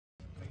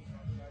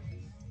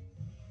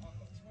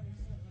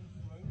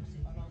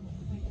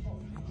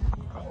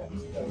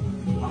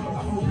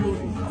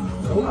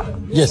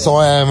Yes,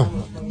 I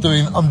am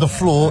doing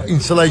underfloor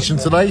insulation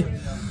today,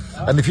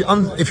 and if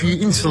you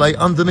insulate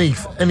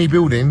underneath any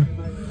building,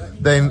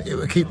 then it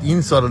will keep the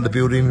inside of the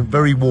building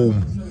very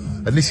warm.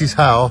 And this is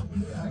how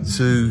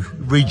to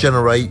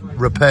regenerate,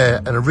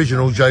 repair an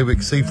original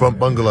Jaywick seafront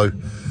bungalow.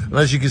 And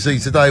as you can see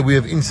today, we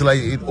have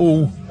insulated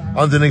all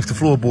underneath the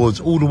floorboards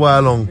all the way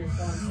along.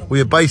 We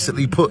have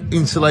basically put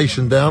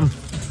insulation down,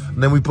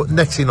 and then we put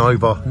netting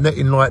over,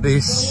 netting like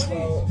this.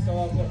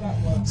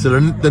 So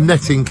the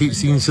netting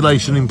keeps the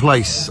insulation in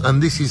place,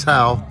 and this is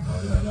how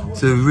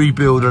to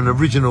rebuild an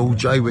original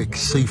Jaywick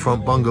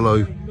seafront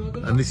bungalow,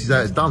 and this is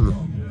how it's done.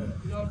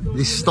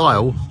 This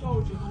style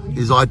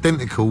is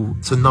identical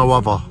to no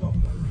other.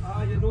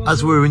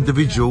 As we're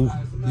individual,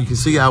 you can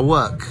see our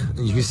work,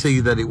 and you can see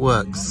that it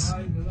works.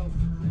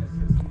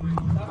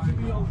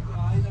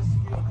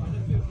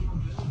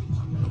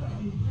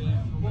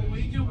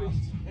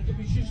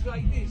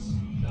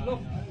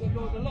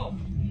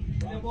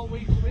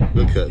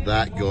 Look at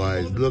that,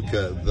 guys, look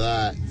at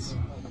that.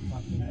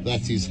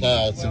 That is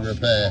how to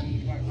repair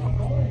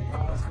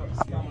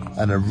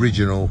an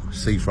original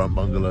seafront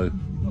bungalow.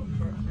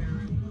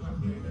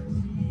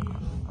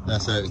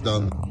 That's how it's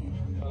done.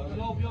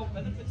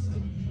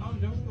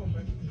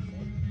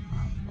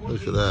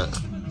 Look at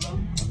that.